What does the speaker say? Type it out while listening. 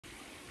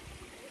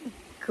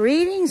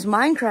Greetings,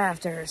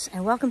 Minecrafters,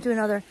 and welcome to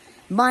another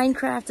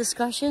Minecraft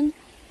discussion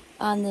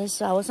on this,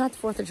 well, it's not the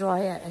 4th of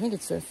July yet. I think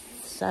it's the,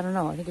 I don't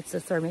know, I think it's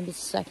the 3rd, maybe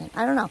it's the 2nd.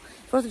 I don't know.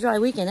 4th of July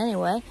weekend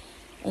anyway.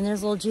 And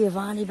there's little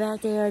Giovanni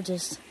back there,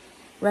 just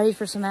ready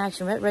for some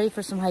action, ready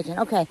for some hiking.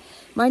 Okay,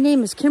 my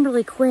name is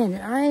Kimberly Quinn,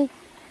 and I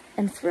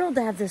am thrilled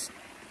to have this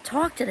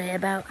talk today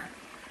about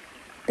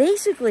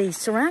basically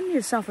surrounding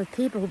yourself with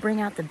people who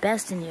bring out the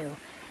best in you.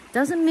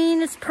 Doesn't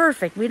mean it's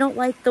perfect. We don't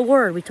like the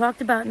word. We talked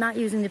about not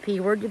using the P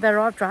word. You're better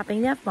off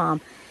dropping the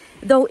F-bomb.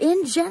 Though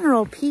in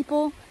general,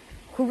 people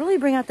who really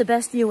bring out the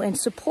best in you and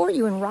support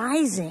you in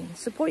rising,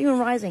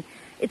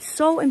 it's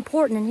so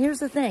important. And here's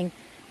the thing.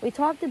 We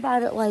talked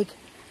about it like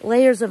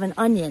layers of an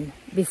onion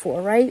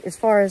before, right? As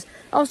far as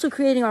also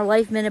creating our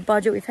life minute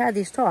budget, we've had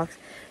these talks.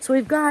 So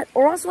we've got,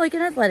 or also like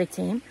an athletic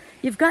team,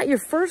 you've got your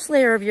first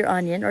layer of your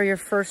onion or your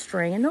first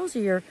string, and those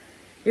are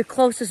your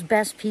closest,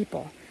 best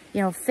people. You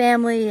know,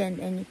 family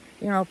and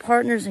you know,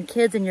 partners and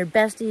kids and your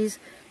besties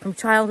from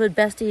childhood,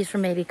 besties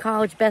from maybe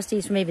college,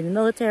 besties from maybe the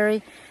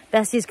military,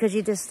 besties because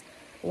you just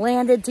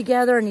landed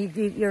together and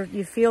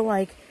you feel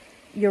like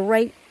you're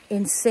right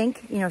in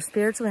sync, you know,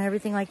 spiritually and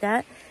everything like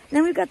that. And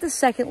then we've got the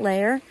second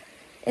layer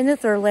and the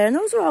third layer, and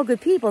those are all good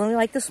people. And we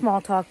like the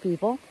small talk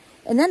people.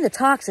 And then the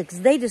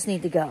toxics, they just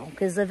need to go,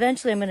 because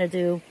eventually I'm going to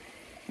do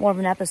more of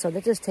an episode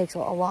that just takes a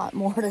lot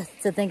more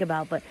to think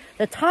about. But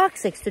the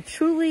toxics,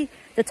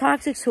 the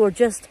toxics who are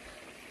just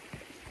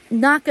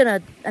not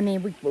gonna, I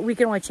mean, we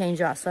can only change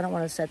us, so I don't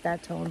want to set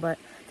that tone, but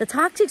the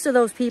toxics are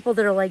those people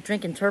that are like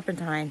drinking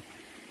turpentine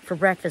for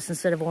breakfast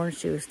instead of orange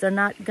juice. They're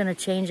not gonna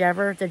change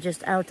ever. They're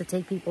just out to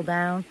take people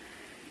down.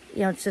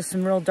 You know, it's just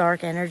some real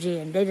dark energy,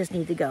 and they just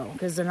need to go,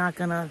 because they're not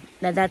gonna,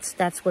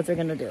 that's what they're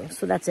gonna do.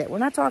 So that's it. We're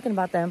not talking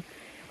about them.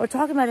 We're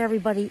talking about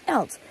everybody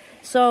else.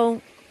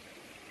 So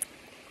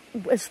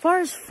as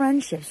far as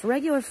friendships,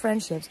 regular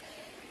friendships,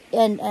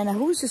 and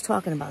who was just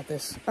talking about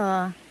this?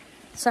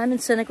 Simon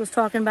Sinek was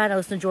talking about it. I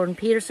listened to Jordan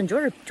Peterson.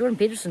 Jordan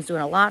Peterson's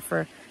doing a lot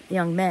for the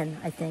young men,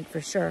 I think,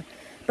 for sure.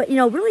 But, you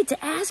know, really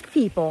to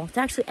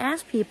actually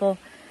ask people,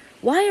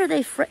 why are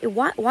they,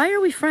 why are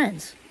we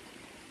friends?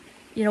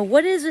 You know,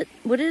 what is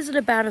it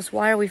about us?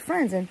 Why are we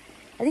friends? And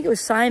I think it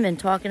was Simon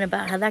talking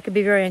about how that could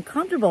be very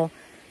uncomfortable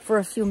for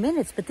a few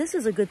minutes. But this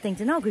is a good thing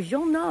to know, because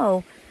you'll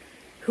know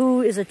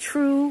who is a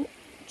true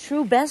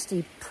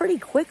bestie pretty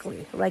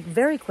quickly, like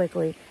very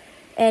quickly.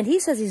 And he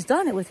says he's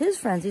done it with his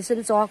friends. He said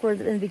it's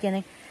awkward in the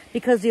beginning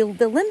because the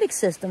limbic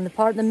system, the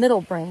part in the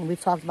middle brain,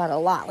 we've talked about it a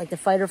lot, like the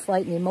fight or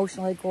flight and the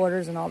emotional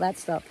headquarters and all that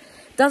stuff,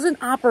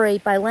 doesn't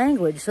operate by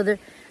language. So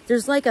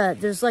there's like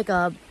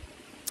a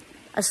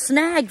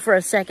snag for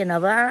a second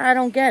of, I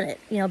don't get it,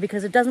 you know,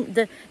 because it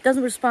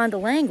doesn't respond to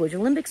language. The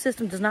limbic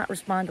system does not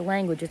respond to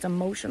language. It's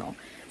emotional.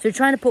 So you're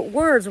trying to put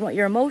words on what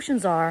your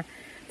emotions are.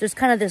 There's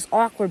kind of this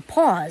awkward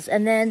pause,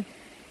 and then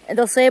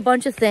they'll say a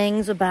bunch of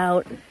things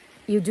about,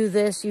 you do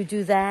this, you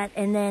do that,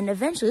 and then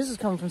eventually, this is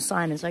coming from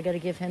Simon, so I got to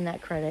give him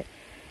that credit.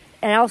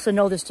 And I also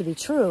know this to be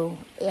true,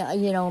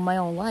 you know, in my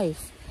own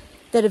life,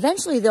 that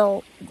eventually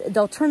they'll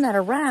turn that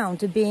around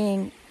to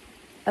being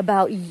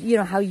about, you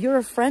know, how you're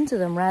a friend to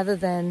them rather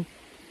than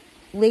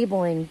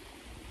labeling,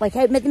 like,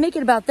 hey, make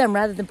it about them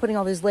rather than putting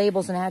all these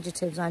labels and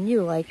adjectives on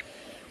you. Like,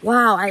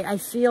 wow, I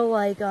feel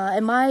like,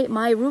 and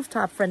my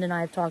rooftop friend and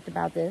I have talked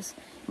about this.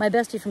 My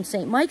bestie from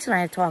St. Mike's and I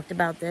have talked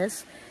about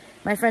this.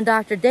 My friend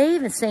Dr.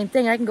 Dave, and same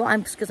thing. I can go,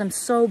 because I'm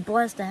so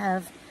blessed to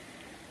have,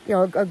 you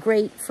know, a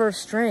great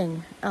first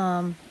string.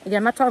 Again,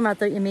 I'm not talking about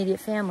the immediate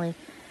family,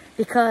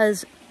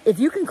 because if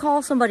you can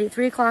call somebody at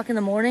 3 o'clock in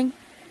the morning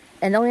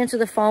and they'll answer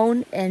the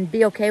phone and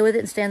be okay with it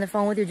and stay on the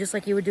phone with you just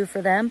like you would do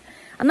for them.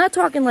 I'm not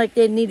talking like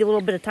they need a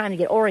little bit of time to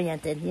get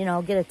oriented, you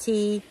know, get a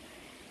tea,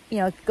 you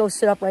know, go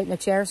sit upright in a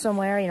chair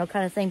somewhere, you know,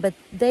 kind of thing. But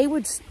they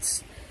would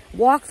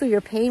walk through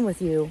your pain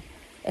with you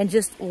and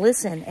just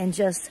listen and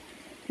just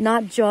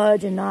not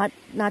judge and not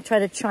try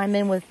to chime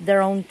in with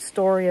their own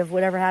story of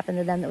whatever happened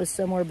to them that was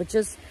similar, but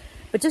just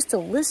to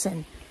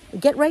listen.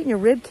 Get right in your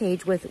rib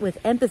cage with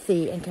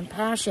empathy and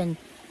compassion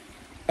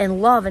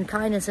and love and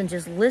kindness, and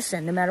just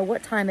listen no matter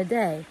what time of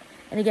day.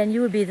 And again,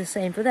 you would be the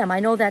same for them. I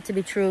know that to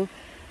be true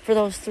for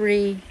those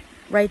three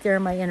right there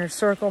in my inner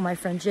circle. My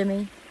friend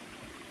Jimmy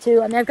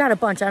too. I mean, I've got a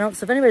bunch. So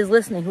if anybody's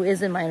listening who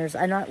is in my inner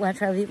circle, I'm not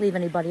trying to leave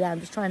anybody out. I'm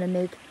just trying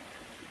to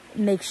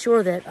make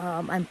sure that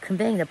I'm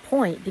conveying the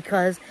point,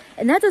 because,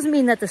 and that doesn't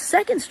mean that the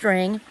second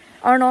string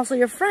aren't also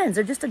your friends.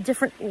 They're just a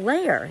different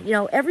layer. You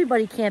know,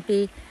 everybody can't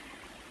be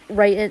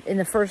right in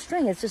the first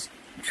string. It's just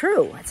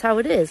true. That's how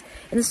it is.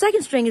 And the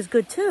second string is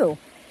good too.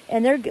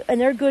 And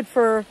they're good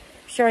for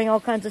sharing all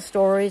kinds of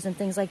stories and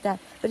things like that.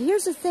 But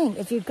here's the thing.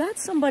 If you've got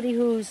somebody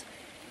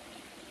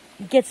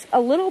gets a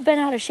little bent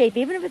out of shape,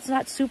 even if it's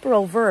not super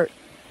overt,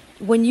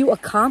 when you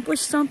accomplish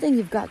something,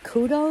 you've got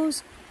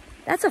kudos,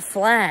 that's a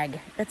flag.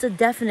 That's a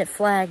definite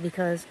flag,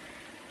 because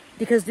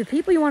the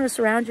people you want to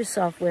surround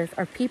yourself with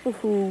are people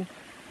who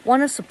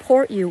want to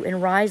support you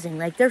in rising.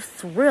 Like, they're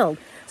thrilled.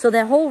 So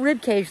that whole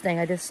ribcage thing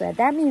I just said,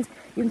 that means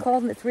you can call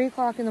them at 3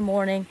 o'clock in the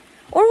morning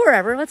or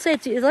wherever. Let's say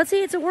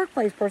it's a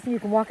workplace person. You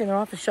can walk in their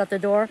office, shut the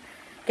door,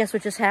 guess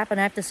what just happened?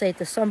 I have to say it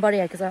to somebody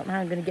because I don't know how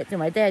I'm going to get through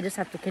my day. I just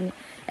have to,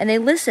 and they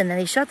listen, and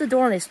they shut the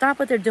door, and they stop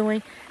what they're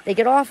doing. They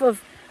get off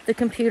of the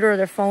computer or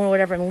their phone or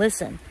whatever and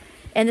listen.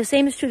 And the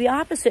same is true the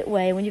opposite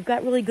way. When you've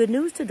got really good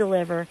news to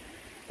deliver,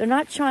 they're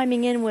not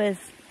chiming in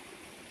with,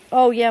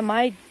 oh yeah,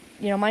 my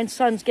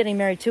son's getting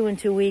married 2 in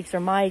 2 weeks,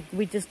 or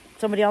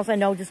somebody else I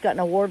know just got an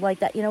award like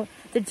that. Even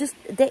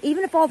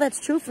if all that's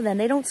true for them,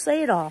 they don't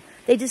say it all.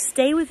 They just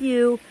stay with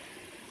you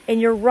in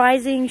your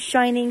rising,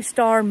 shining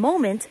star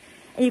moment,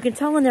 and you can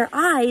tell in their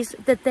eyes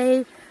that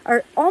they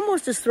are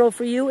almost as thrilled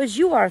for you as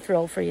you are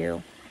thrilled for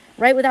you,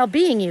 right? Without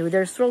being you,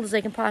 they're as thrilled as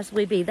they can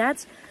possibly be.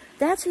 That's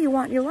who you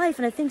want in your life.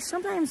 And I think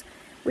sometimes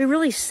we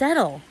really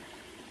settle.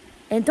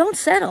 And don't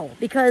settle,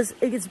 because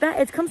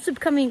it comes to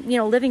becoming,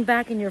 living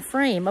back in your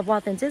frame of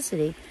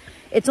authenticity.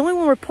 It's only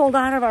when we're pulled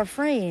out of our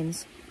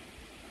frames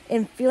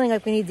and feeling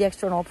like we need the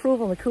external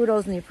approval and the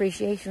kudos and the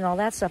appreciation and all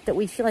that stuff that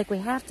we feel like we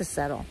have to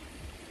settle.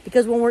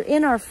 Because when we're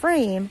in our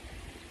frame,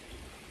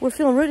 we're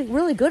feeling really,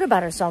 really good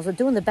about ourselves. We're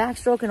doing the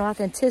backstroke and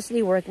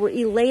authenticity. We're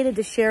elated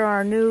to share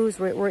our news.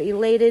 We're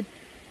elated,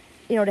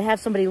 to have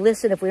somebody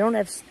listen if we don't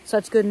have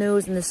such good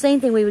news. And the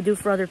same thing we would do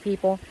for other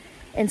people.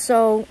 And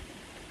so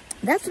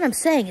that's what I'm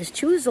saying, is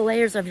choose the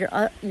layers of your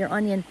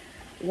onion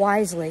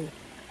wisely.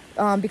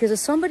 Because if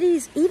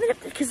somebody's,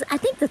 because I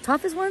think the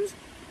toughest ones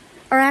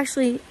are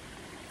actually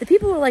the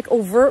people who are like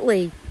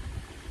overtly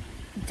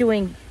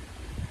doing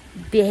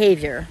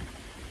behavior.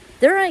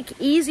 They're like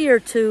easier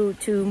to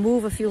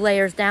move a few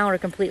layers down or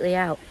completely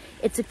out.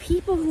 It's the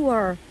people who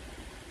are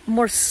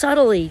more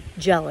subtly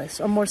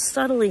jealous or more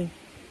subtly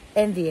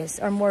envious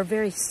or more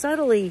very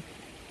subtly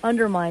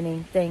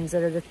undermining things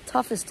that are the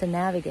toughest to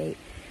navigate.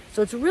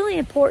 So it's really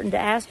important to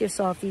ask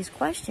yourself these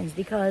questions,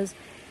 because,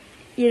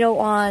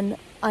 on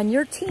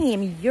your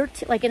team,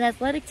 like an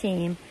athletic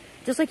team,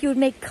 just like you would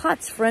make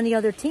cuts for any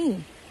other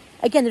team.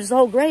 Again, there's a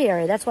whole gray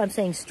area. That's why I'm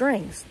saying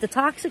strings. The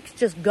toxics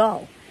just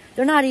go.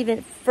 They're not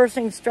even first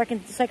string,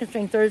 second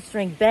string, third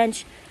string,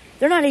 bench.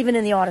 They're not even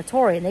in the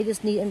auditorium. They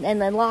just need,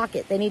 and then lock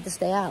it. They need to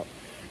stay out.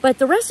 But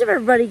the rest of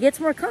everybody gets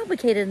more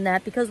complicated than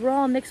that, because we're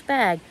all a mixed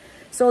bag.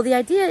 So the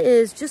idea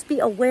is just be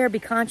aware, be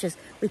conscious.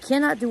 We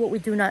cannot do what we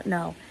do not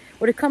know.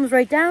 When it comes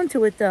right down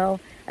to it,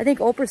 though, I think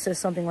Oprah says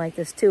something like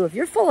this, too. If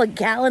you're full of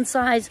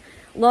gallon-sized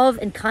love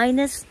and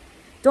kindness,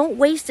 don't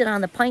waste it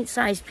on the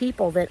pint-sized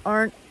people that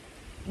aren't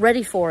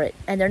ready for it,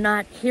 and they're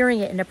not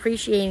hearing it and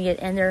appreciating it,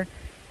 and they're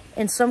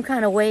in some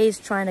kind of ways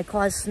trying to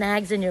cause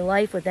snags in your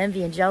life with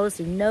envy and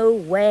jealousy. No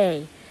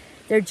way.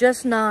 They're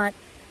just not,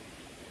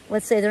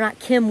 let's say, they're not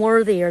Kim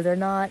worthy, or they're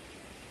not,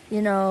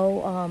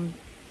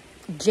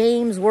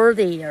 James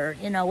worthy, or,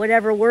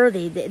 whatever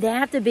worthy. They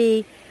have to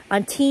be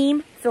on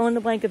team, fill in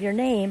the blank of your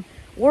name,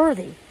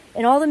 worthy.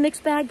 And all the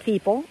mixed bag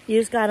people, you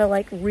just got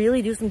to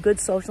really do some good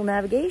social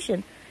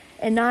navigation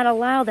and not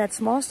allow that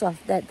small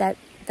stuff, that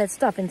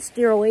stuff, and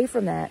steer away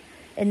from that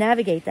and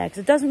navigate that. Because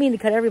it doesn't mean to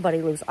cut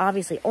everybody loose.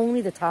 Obviously, only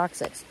the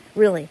toxics,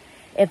 really.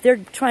 If they're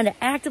trying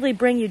to actively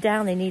bring you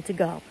down, they need to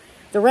go.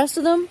 The rest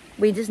of them,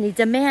 we just need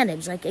to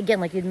manage. Like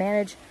you'd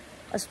manage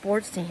a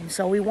sports team.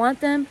 So we want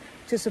them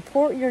to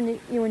support you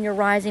when you're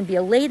rising, be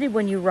elated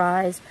when you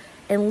rise,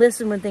 and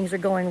listen when things are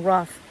going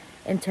rough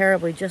and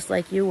terribly, just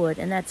like you would.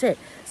 And that's it.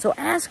 So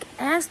ask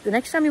the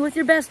next time you're with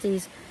your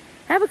besties,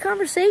 have a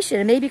conversation,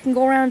 and maybe you can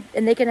go around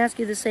and they can ask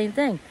you the same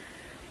thing.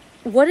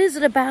 What is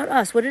it about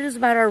us? What it is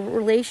about our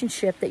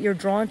relationship that you're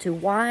drawn to?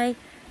 Why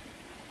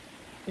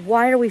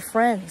are we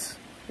friends?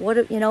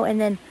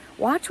 And then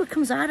watch what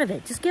comes out of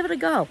it. Just give it a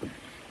go.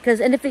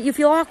 And if you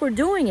feel awkward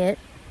doing it,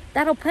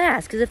 that'll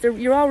pass. Because if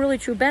you're all really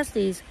true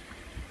besties,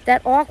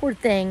 that awkward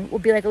thing will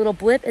be like a little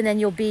blip, and then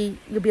you'll be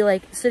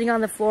like sitting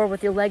on the floor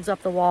with your legs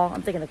up the wall.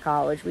 I'm thinking of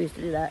college. We used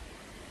to do that.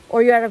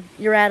 Or you're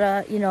at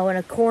a in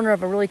a corner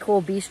of a really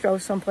cool bistro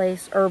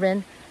someplace,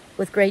 urban,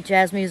 with great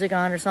jazz music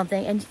on or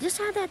something, and just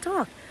have that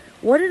talk.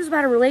 What it is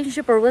about a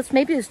relationship, or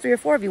maybe there's 3 or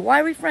 4 of you. Why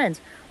are we friends?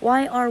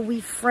 Why are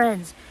we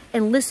friends?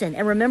 And listen,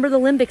 and remember the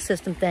limbic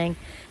system thing,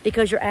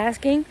 because you're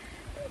asking.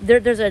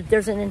 There's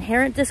an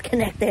inherent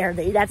disconnect there.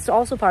 That's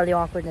also part of the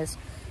awkwardness.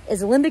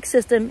 Is the limbic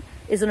system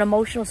is an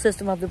emotional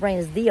system of the brain,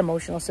 is the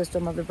emotional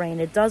system of the brain.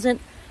 It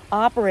doesn't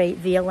operate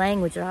via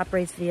language. It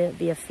operates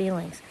via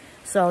feelings.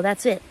 So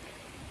that's it.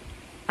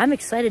 I'm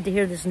excited to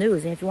hear this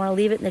news. And if you want to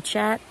leave it in the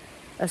chat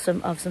of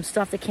some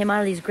stuff that came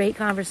out of these great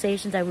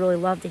conversations, I'd really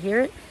love to hear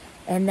it.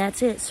 And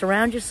that's it.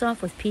 Surround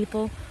yourself with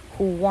people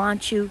who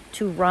want you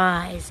to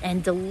rise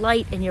and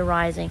delight in your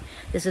rising.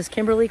 This is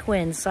Kimberly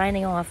Quinn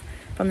signing off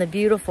from the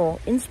beautiful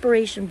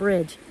Inspiration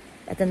Bridge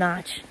at the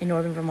Notch in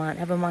Northern Vermont.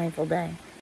 Have a mindful day.